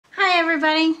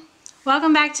everybody,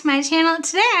 welcome back to my channel.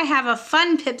 Today I have a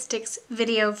fun PipSticks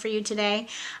video for you today.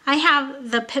 I have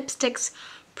the PipSticks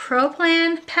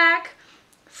ProPlan pack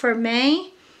for May,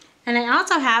 and I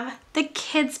also have the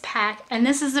kids pack, and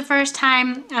this is the first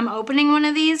time I'm opening one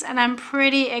of these and I'm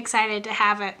pretty excited to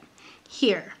have it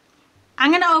here.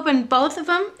 I'm going to open both of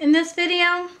them in this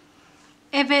video.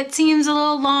 If it seems a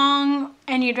little long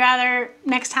and you'd rather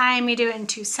next time you do it in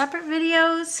two separate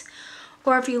videos,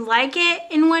 or if you like it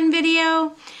in one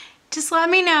video, just let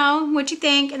me know what you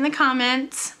think in the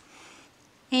comments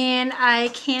and I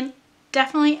can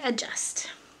definitely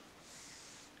adjust.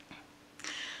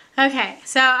 Okay,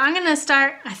 so I'm gonna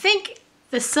start. I think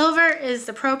the silver is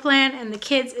the ProPlan and the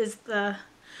kids is the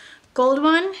gold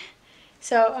one.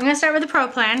 So I'm gonna start with the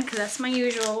ProPlan because that's my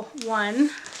usual one.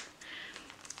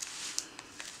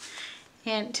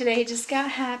 And today just got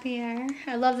happier.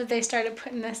 I love that they started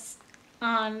putting this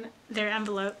on their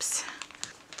envelopes.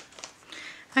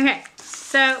 Okay,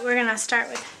 so we're gonna start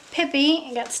with Pippi.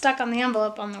 It got stuck on the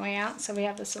envelope on the way out, so we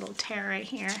have this little tear right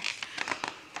here.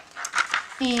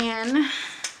 And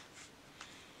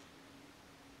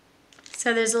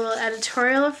so there's a little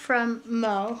editorial from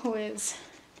Mo, who is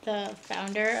the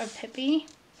founder of Pippi.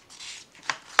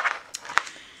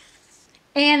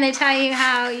 And they tell you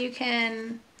how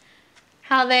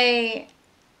they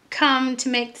come to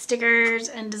make the stickers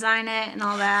and design it and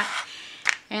all that,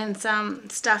 and some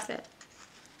stuff that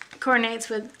coordinates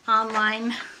with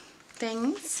online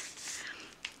things.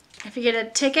 If you get a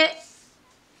ticket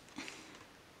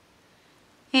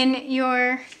in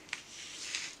your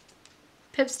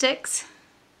PipSticks,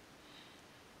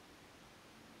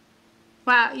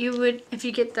 wow, you would, if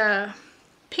you get the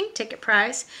pink ticket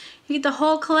prize, you get the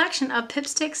whole collection of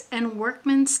PipSticks and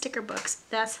Workman sticker books.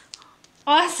 That's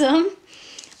awesome.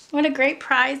 What a great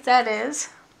prize that is.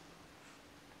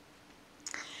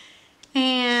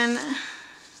 And a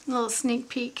little sneak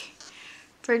peek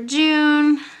for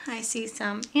June. I see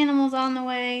some animals on the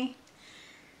way.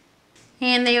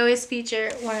 And they always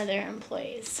feature one of their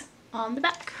employees on the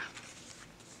back.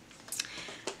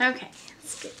 Okay,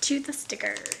 let's get to the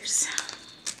stickers.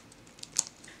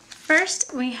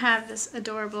 First, we have this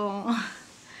adorable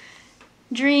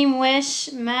Dream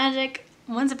Wish Magic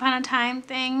Once Upon a Time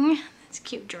thing. It's a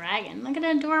cute dragon. Look at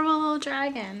that adorable little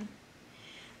dragon.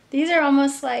 These are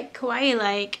almost like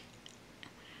kawaii-like.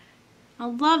 I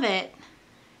love it.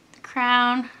 The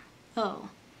crown. Oh.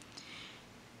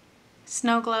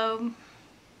 Snow globe.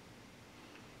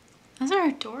 Those are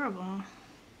adorable.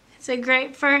 It's a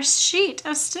great first sheet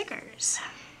of stickers.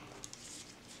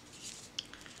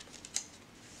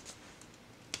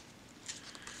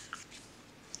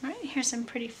 Alright, here's some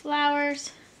pretty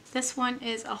flowers. This one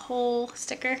is a whole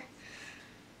sticker.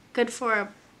 Good for a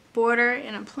border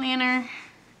in a planner.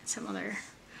 Some other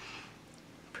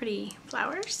pretty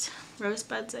flowers.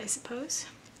 Rosebuds, I suppose.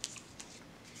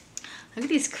 Look at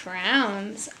these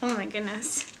crowns. Oh my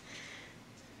goodness.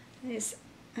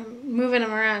 I'm moving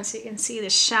them around so you can see the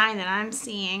shine that I'm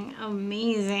seeing.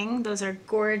 Amazing. Those are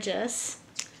gorgeous.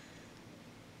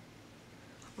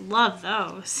 Love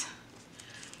those.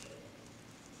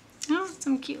 Oh,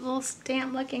 some cute little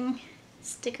stamp looking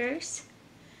stickers.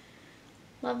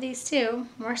 Love these too.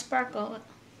 More sparkle.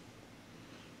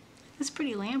 This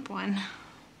pretty lamp one.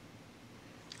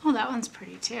 Oh, that one's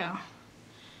pretty too.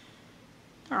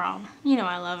 They're all, you know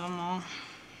I love them all.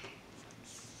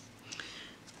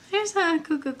 Here's a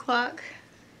cuckoo clock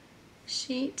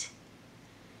sheet.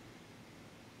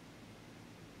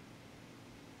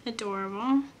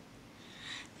 Adorable.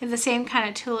 They have the same kind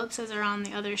of tulips as are on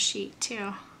the other sheet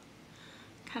too.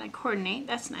 Kind of coordinate.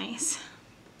 That's nice.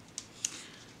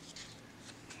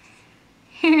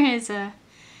 Here is a,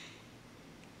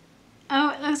 oh,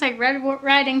 it looks like Red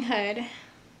Riding Hood.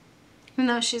 Even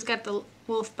though she's got the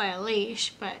wolf by a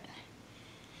leash, but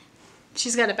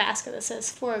she's got a basket that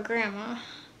says for Grandma.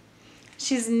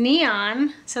 She's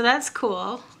neon, so that's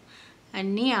cool. A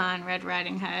neon Red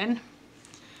Riding Hood.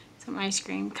 Some ice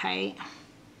cream kite.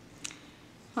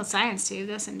 Well, science tube,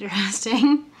 that's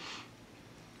interesting.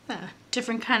 A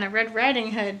different kind of Red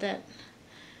Riding Hood that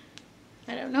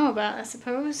I don't know about, I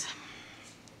suppose.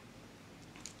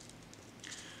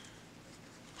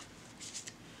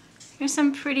 Here's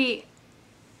some pretty,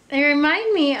 they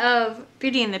remind me of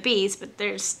Beauty and the Beast, but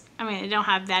there's, I mean, they don't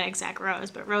have that exact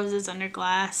rose, but roses under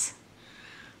glass.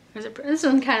 This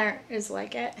one kind of is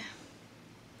like it.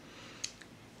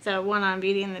 The one on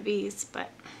Beauty and the Beast,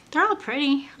 but they're all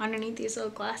pretty underneath these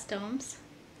little glass domes.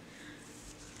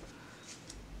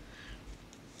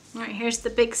 Alright, here's the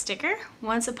big sticker.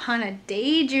 Once Upon a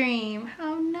Daydream.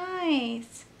 How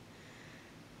nice.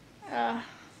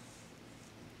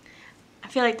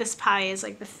 feel like this pie is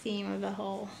like the theme of the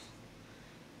whole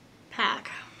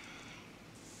pack.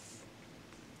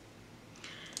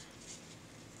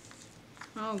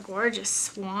 Oh, gorgeous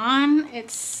swan.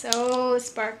 It's so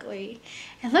sparkly.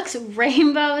 It looks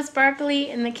rainbow sparkly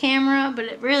in the camera, but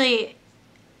it really,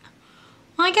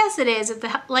 well, I guess it is. If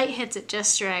the light hits it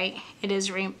just right, it is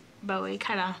rainbowy,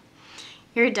 kind of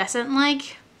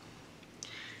iridescent-like.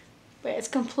 But it's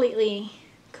completely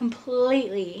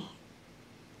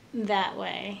that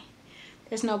way.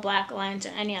 There's no black lines or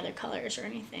any other colors or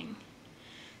anything.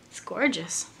 It's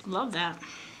gorgeous. Love that.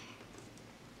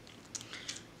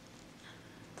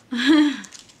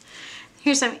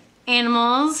 Here's some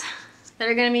animals that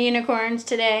are going to be unicorns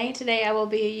today. Today I will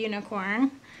be a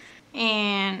unicorn.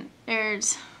 And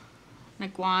there's an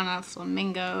iguana,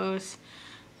 flamingos,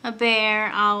 a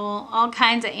bear, owl, all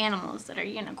kinds of animals that are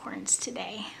unicorns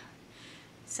today.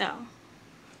 So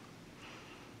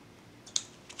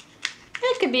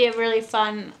it could be a really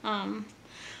fun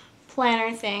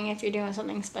planner thing if you're doing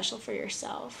something special for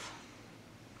yourself.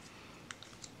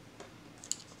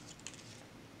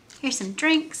 Here's some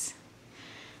drinks.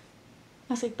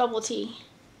 Looks like bubble tea.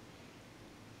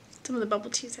 Some of the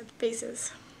bubble teas have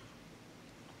faces.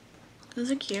 Those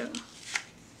are cute.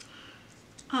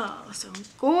 Oh, some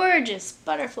gorgeous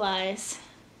butterflies.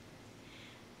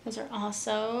 Those are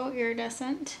also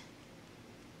iridescent.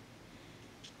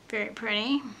 Very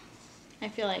pretty. I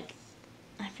feel like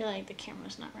the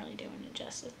camera's not really doing it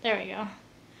justice. There we go.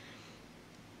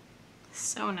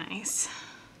 So nice.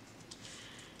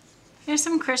 Here's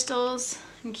some crystals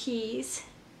and keys.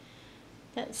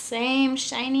 That same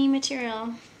shiny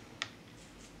material.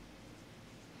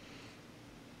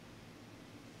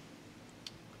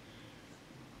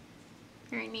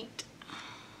 Very neat.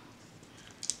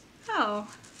 Oh,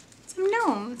 some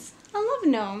gnomes. I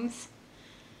love gnomes.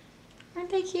 Aren't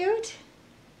they cute?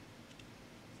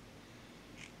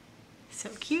 So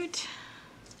cute.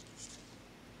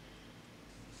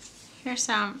 Here's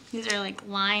some, these are like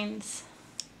lines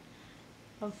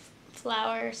of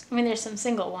flowers. I mean, there's some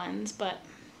single ones, but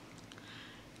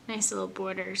nice little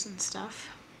borders and stuff.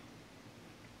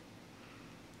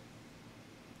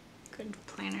 Good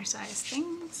planner size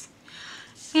things.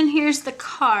 And here's the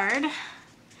card.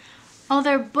 Oh,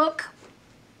 they're book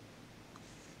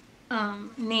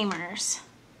namers.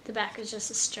 The back is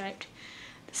just a striped.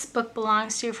 This book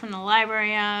belongs to from the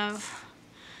library of,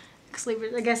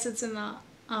 I guess it's in the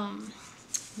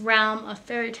realm of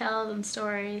fairy tales and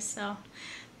stories, so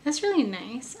that's really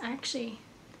nice. Actually,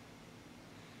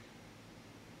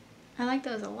 I like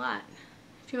those a lot.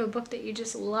 If you have a book that you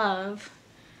just love,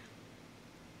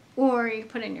 or you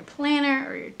put in your planner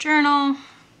or your journal,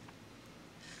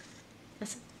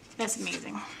 that's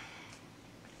amazing.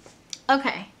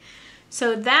 Okay,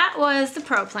 so that was the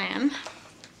ProPlan,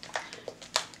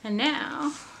 and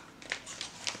now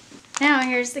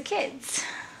here's the kids.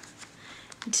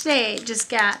 And today it just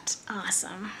got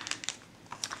awesome.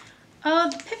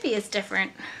 Oh, the Pippi is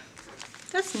different.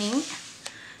 That's neat.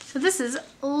 So this is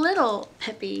little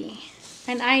Pippi,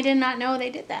 and I did not know they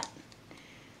did that.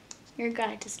 Your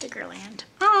guide to Stickerland.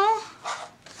 Oh.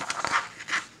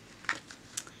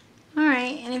 All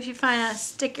right, and if you find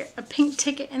a pink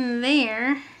ticket in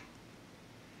there,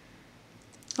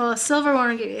 well, a silver one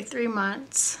will give you 3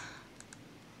 months.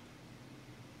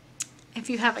 If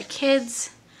you have a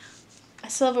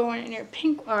silver one in your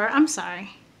pink, or I'm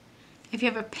sorry, if you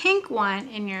have a pink one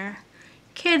in your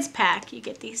kids pack, you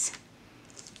get these.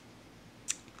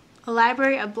 A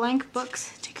library of blank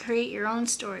books to create your own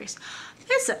stories.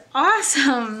 That's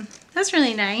awesome. That's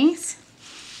really nice.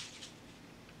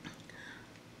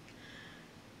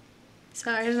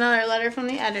 So here's another letter from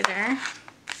the editor.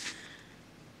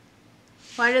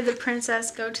 Why did the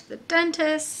princess go to the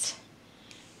dentist?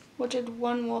 What did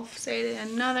one wolf say to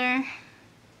another?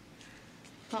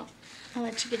 Well, I'll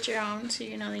let you get your own so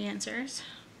you know the answers.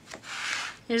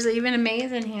 There's even a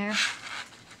maze in here.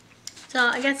 So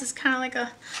I guess it's kind of like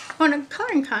a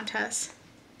coloring contest.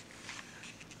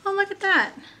 Oh, look at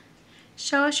that.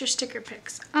 Show us your sticker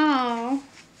pics. Oh.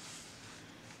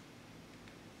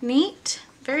 Neat.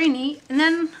 Very neat. And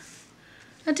then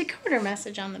a decoder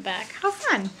message on the back. How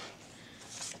fun.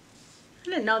 I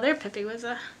didn't know their Pippi was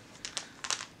a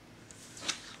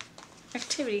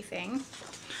activity thing.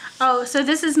 Oh, so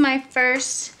this is my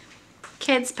first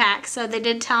kids pack. So they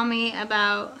did tell me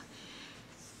about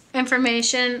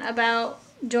information about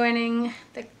joining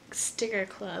the sticker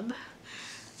club,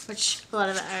 which a lot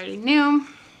of it I already knew.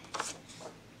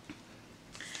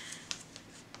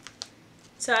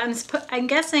 So I'm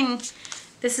guessing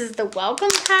this is the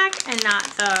welcome pack and not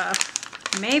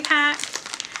the May pack.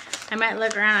 I might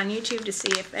look around on YouTube to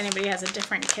see if anybody has a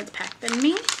different kids pack than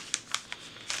me.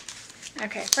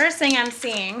 Okay, first thing I'm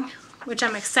seeing, which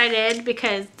I'm excited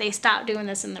because they stopped doing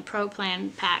this in the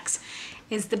ProPlan packs,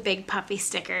 is the big puffy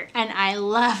sticker. And I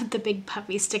love the big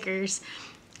puffy stickers.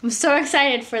 I'm so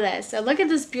excited for this. So look at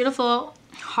this beautiful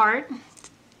heart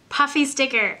puffy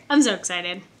sticker. I'm so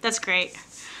excited. That's great.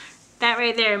 That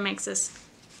right there makes this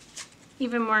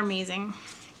even more amazing.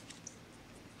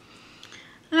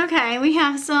 Okay, we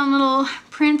have some little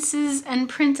princes and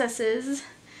princesses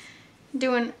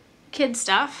doing kid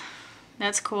stuff.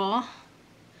 That's cool.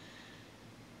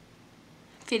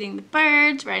 Feeding the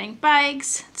birds, riding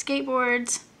bikes,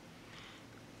 skateboards.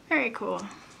 Very cool.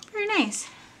 Very nice.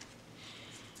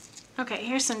 Okay,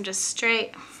 here's some just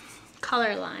straight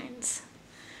color lines.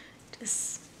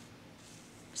 Just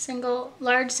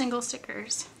large single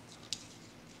stickers.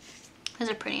 Those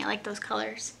are pretty. I like those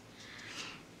colors.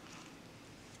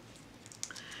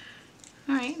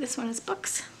 All right, this one is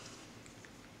books.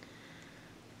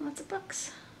 Lots of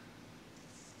books.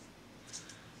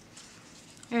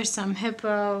 There's some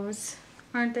hippos.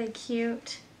 Aren't they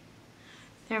cute?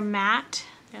 They're matte.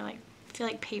 They're like, feel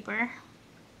like paper.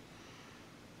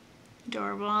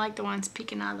 Adorable. I like the ones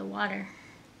peeking out of the water.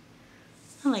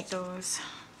 I like those.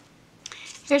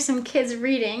 Here's some kids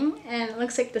reading, and it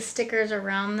looks like the stickers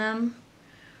around them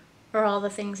are all the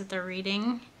things that they're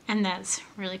reading, and that's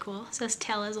really cool. It says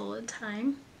tale as old as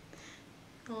time.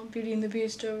 Little Beauty and the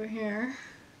Beast over here.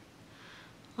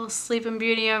 Little Sleeping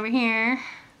Beauty over here.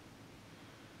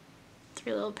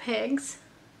 3 little pigs.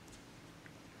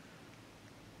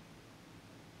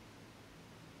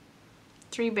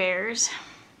 Three bears.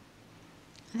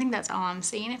 I think that's all I'm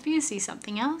seeing. If you see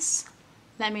something else,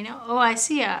 let me know. Oh, I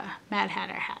see a Mad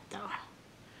Hatter hat though.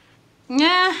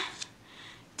 Yeah,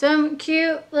 some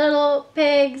cute little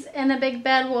pigs and a big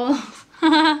bad wolf.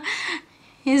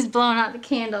 He's blowing out the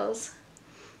candles.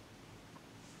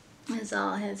 That's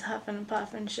all his huffing and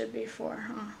puffing should be for,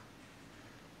 huh?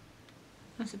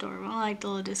 That's adorable. I like the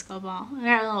little disco ball.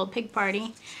 They're a little pig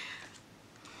party.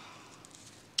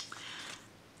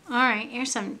 Alright,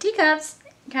 here's some teacups.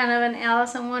 Kind of an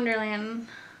Alice in Wonderland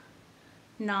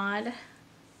nod.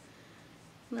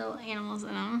 Little animals in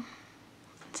them.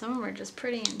 Some of them are just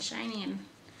pretty and shiny, and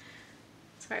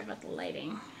sorry about the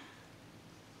lighting.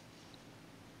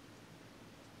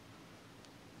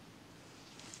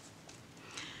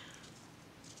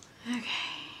 Okay.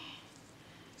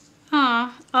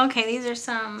 Oh, okay, these are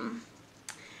some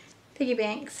piggy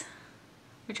banks,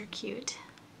 which are cute.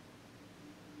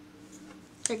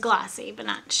 They're glossy, but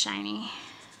not shiny.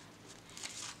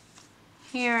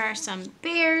 Here are some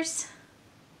bears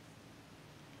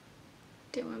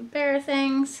doing bear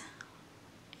things.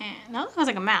 And that looks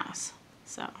like a mouse.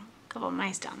 So, a couple of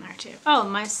mice down there too. Oh,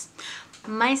 mice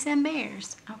and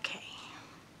bears. Okay.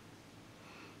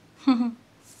 Oh,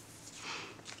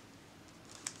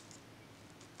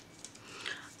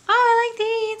 I like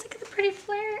these. Look at the pretty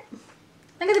flare.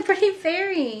 Look at the pretty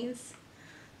fairies.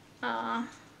 Aw.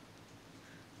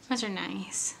 Those are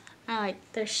nice. I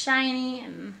like, they're shiny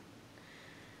and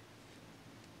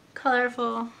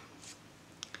colorful.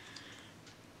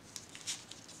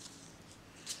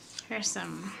 Here's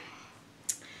some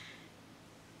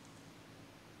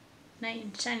knight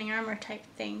in shining armor type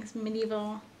things,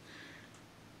 medieval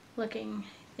looking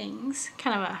things.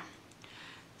 Kind of a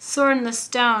sword in the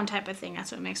stone type of thing.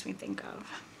 That's what it makes me think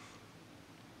of.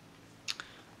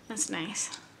 That's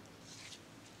nice.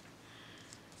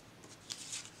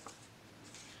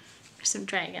 There's some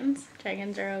dragons.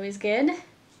 Dragons are always good.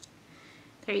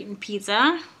 They're eating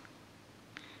pizza.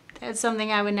 That's something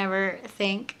I would never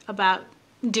think about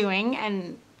doing,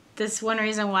 and this is one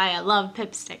reason why I love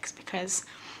PipSticks, because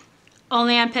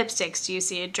only on PipSticks do you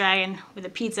see a dragon with a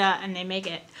pizza and they make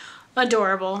it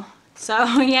adorable.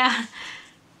 So yeah,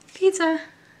 pizza.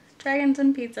 Dragons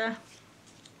and pizza.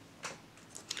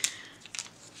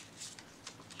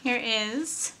 Here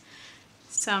is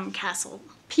some castle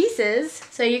pieces,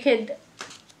 so you could,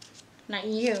 not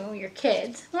you, your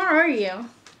kids, or you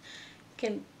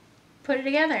can put it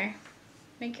together.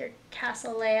 Make your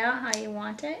castle layout how you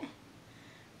want it.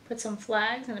 Put some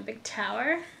flags and a big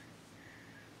tower.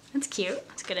 That's cute.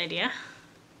 That's a good idea.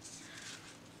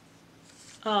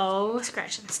 Oh,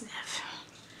 scratch and sniff.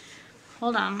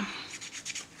 Hold on.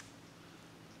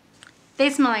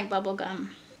 They smell like bubble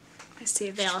gum. Let's see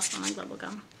if they all smell like bubble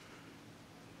gum.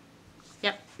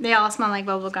 Yep, they all smell like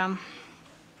bubble gum.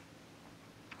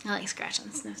 I like scratch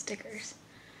and sniff stickers.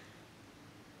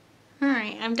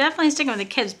 Alright, I'm definitely sticking with the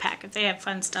kids pack if they have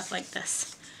fun stuff like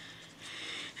this.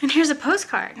 And here's a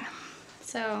postcard.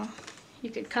 So you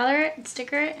could color it,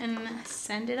 sticker it, and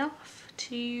send it off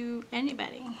to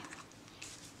anybody.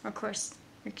 Of course,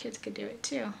 your kids could do it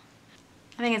too.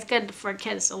 I think it's good for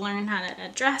kids to learn how to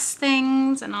address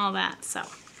things and all that. So,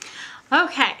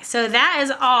 okay, so that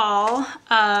is all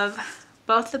of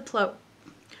both the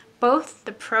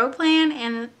ProPlan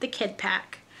and the Kid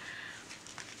Pack.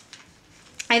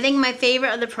 I think my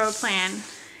favorite of the ProPlan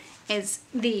is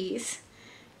these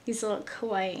little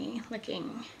kawaii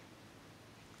looking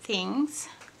things.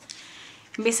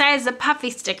 And besides the puffy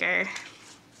sticker,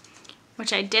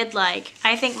 which I did like,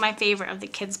 I think my favorite of the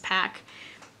Kids Pack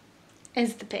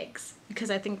is the pigs,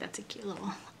 because I think that's a cute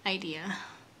little idea.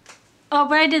 Oh,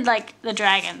 but I did like the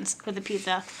dragons with the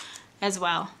pizza as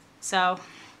well. So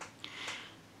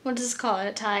we'll just call it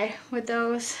a tie with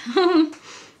those. Trying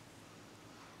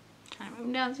to move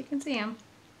them down so you can see them.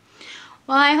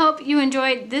 Well, I hope you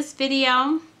enjoyed this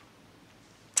video.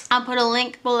 I'll put a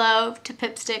link below to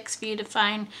PipSticks for you to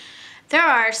find. There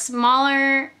are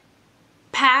smaller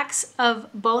packs of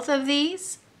both of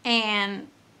these, and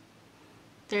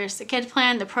there's the Kid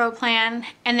Plan, the Pro Plan,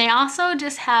 and they also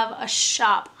just have a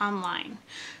shop online.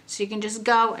 So you can just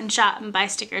go and shop and buy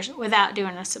stickers without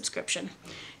doing a subscription.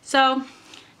 So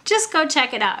just go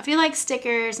check it out. If you like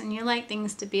stickers and you like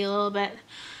things to be a little bit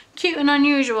cute and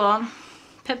unusual,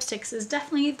 PipSticks is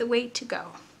definitely the way to go.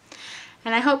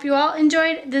 And I hope you all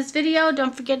enjoyed this video.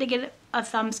 Don't forget to give it a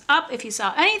thumbs up if you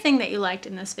saw anything that you liked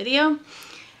in this video.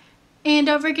 And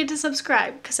don't forget to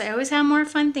subscribe, because I always have more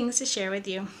fun things to share with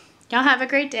you. Y'all have a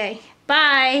great day.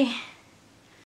 Bye!